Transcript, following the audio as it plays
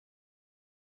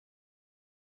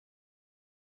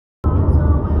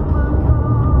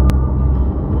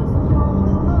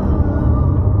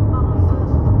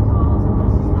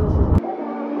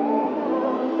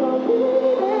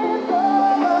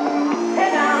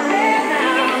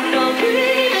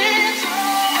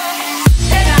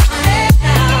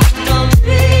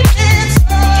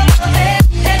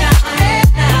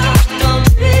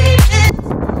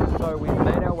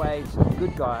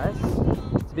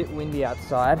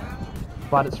outside,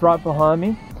 but it's right behind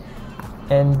me,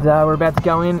 and we're about to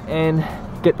go in and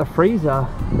get the freezer.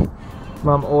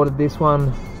 Mum ordered this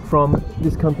one from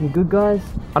this company, Good Guys.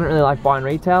 I don't really like buying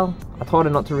retail. I told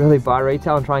her not to really buy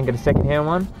retail and try and get a second-hand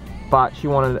one, but she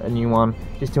wanted a new one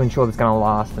just to ensure it's going to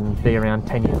last and be around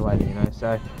 10 years later, you know.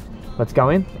 So let's go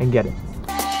in and get it.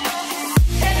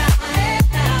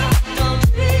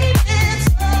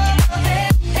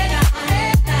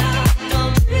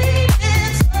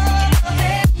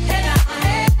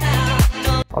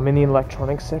 I'm in the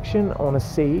electronics section. I want to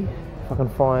see if I can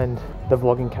find the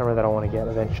vlogging camera that I want to get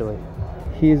eventually.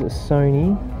 Here's a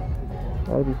Sony.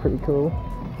 That would be pretty cool.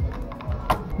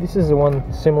 This is the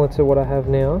one similar to what I have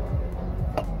now.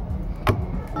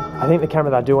 I think the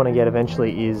camera that I do want to get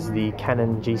eventually is the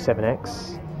Canon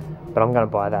G7X, but I'm going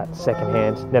to buy that second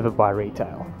hand, never buy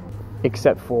retail,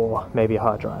 except for maybe a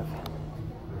hard drive.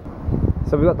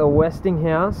 So we've got the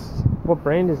Westinghouse. What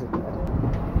brand is it?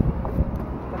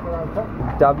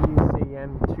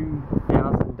 WCM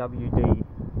 2000 WD.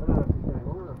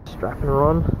 Strapping her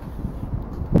on.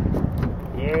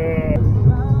 Yeah.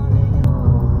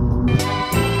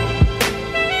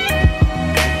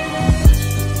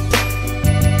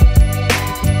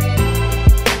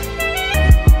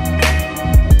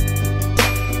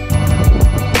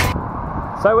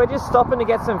 So we're just stopping to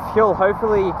get some fuel.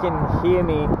 Hopefully you can hear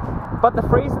me. But the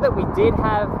freezer that we did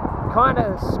have kind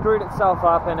of screwed itself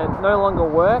up and it no longer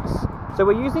works. So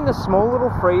we're using the small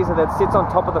little freezer that sits on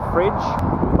top of the fridge,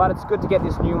 but it's good to get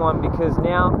this new one because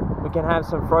now we can have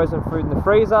some frozen food in the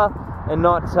freezer and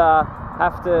not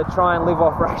have to try and live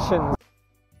off rations.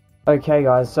 Okay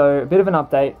guys, so a bit of an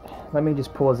update. Let me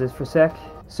just pause this for a sec.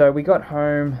 So we got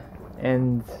home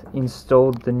and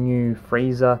installed the new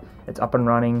freezer. It's up and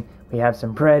running. We have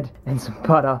some bread and some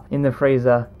butter in the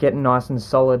freezer, getting nice and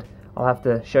solid. I'll have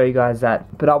to show you guys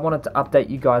that, but I wanted to update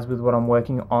you guys with what I'm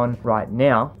working on right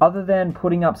now. Other than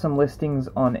putting up some listings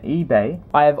on eBay,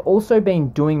 I have also been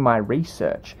doing my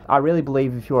research. I really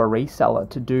believe if you're a reseller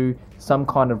to do some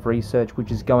kind of research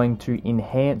which is going to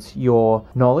enhance your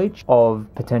knowledge of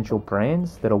potential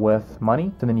brands that are worth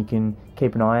money, so then you can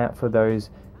keep an eye out for those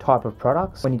type of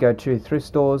products when you go to thrift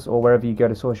stores or wherever you go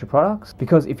to source your products,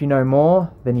 because if you know more,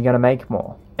 then you're going to make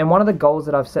more. And one of the goals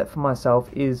that I've set for myself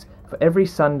is for every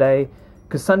Sunday,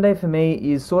 because Sunday for me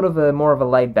is sort of more of a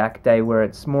laid back day where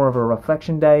it's more of a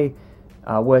reflection day,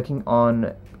 working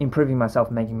on improving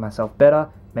myself, making myself better,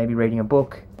 maybe reading a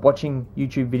book, watching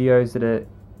YouTube videos that are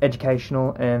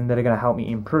educational and that are going to help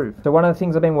me improve. So one of the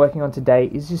things I've been working on today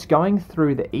is just going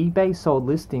through the eBay sold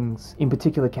listings in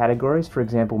particular categories, for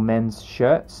example men's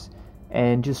shirts,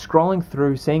 and just scrolling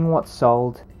through, seeing what's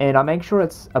sold, and I make sure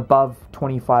it's above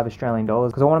 25 Australian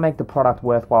dollars because I want to make the product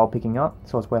worthwhile picking up,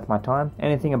 so it's worth my time.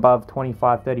 Anything above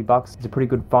 25, 30 bucks is a pretty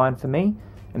good find for me,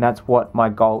 and that's what my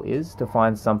goal is, to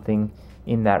find something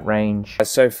in that range.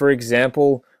 So for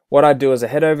example, what I do is I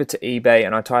head over to eBay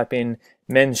and I type in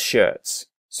men's shirts.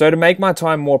 So to make my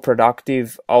time more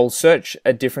productive, I'll search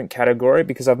a different category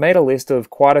because I've made a list of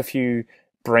quite a few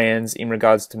brands in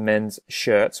regards to men's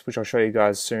shirts, which I'll show you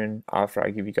guys soon after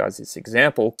I give you guys this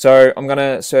example. So I'm going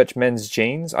to search men's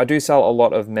jeans. I do sell a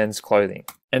lot of men's clothing.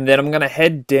 And then I'm going to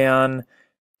head down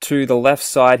to the left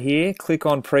side here, click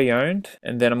on pre-owned,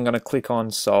 and then I'm going to click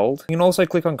on sold. You can also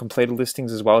click on completed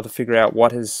listings as well to figure out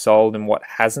what has sold and what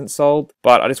hasn't sold,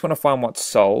 but I just want to find what's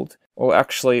sold. Or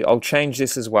actually, I'll change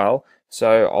this as well.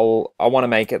 So I want to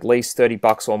make at least 30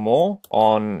 bucks or more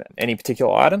on any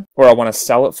particular item, or I want to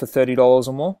sell it for $30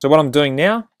 or more. So what I'm doing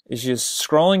now is just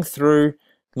scrolling through,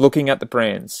 looking at the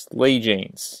brands. Lee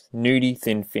Jeans, Nudie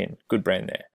Thin Fin, good brand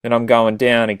there. Then I'm going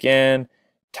down again,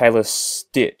 Taylor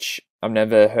Stitch. I've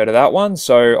never heard of that one,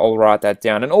 so I'll write that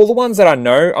down. And all the ones that I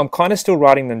know, I'm kind of still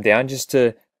writing them down just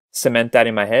to cement that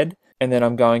in my head. And then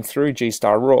I'm going through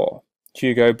G-Star Raw,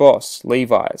 Hugo Boss,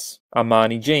 Levi's,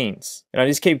 Armani Jeans. And I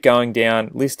just keep going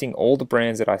down, listing all the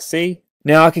brands that I see.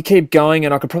 Now I could keep going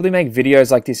and I could probably make videos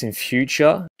like this in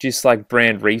future, just like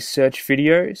brand research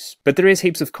videos. But there is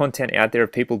heaps of content out there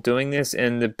of people doing this,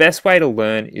 and the best way to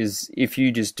learn is if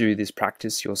you just do this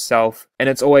practice yourself. And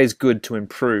it's always good to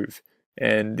improve.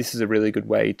 And this is a really good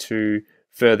way to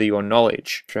further your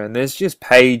knowledge. And there's just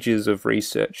pages of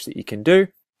research that you can do.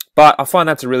 But I find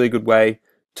that's a really good way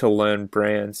to learn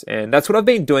brands, and that's what I've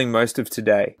been doing most of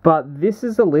today. But this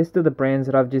is a list of the brands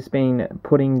that I've just been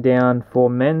putting down for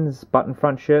men's button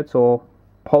front shirts or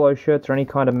polo shirts or any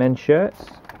kind of men's shirts.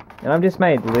 And I've just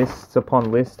made lists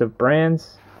upon lists of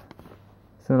brands,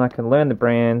 so then I can learn the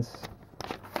brands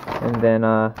and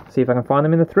then see if I can find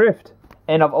them in the thrift.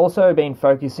 And I've also been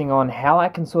focusing on how I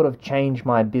can sort of change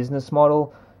my business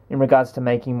model in regards to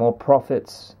making more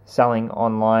profits selling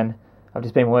online. I've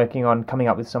just been working on coming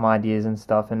up with some ideas and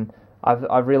stuff, and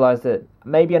I've realized that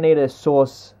maybe I need to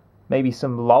source maybe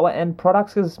some lower end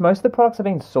products, because most of the products I've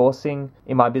been sourcing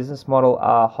in my business model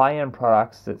are high end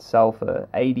products that sell for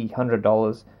 $80,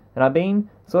 $100, and I've been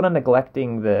sort of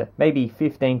neglecting the maybe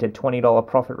 $15 to $20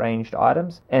 profit ranged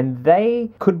items, and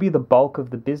they could be the bulk of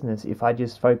the business if I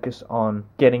just focus on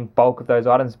getting bulk of those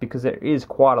items, because there is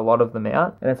quite a lot of them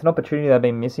out, and it's an opportunity that I've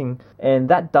been missing, and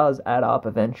that does add up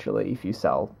eventually. If you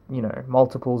sell, you know,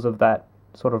 multiples of that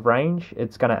sort of range,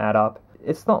 it's going to add up.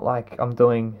 It's not like I'm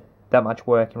doing that much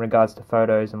work in regards to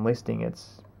photos and listing.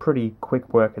 It's pretty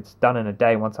quick work. It's done in a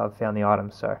day once I've found the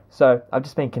items. So I've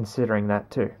just been considering that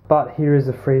too. But here is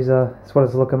the freezer. It's what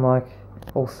it's looking like,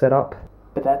 all set up.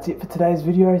 But that's it for today's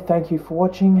video. Thank you for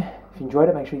watching. If you enjoyed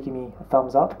it, make sure you give me a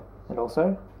thumbs up, and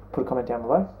also put a comment down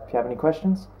below if you have any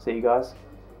questions. See you guys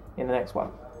in the next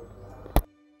one.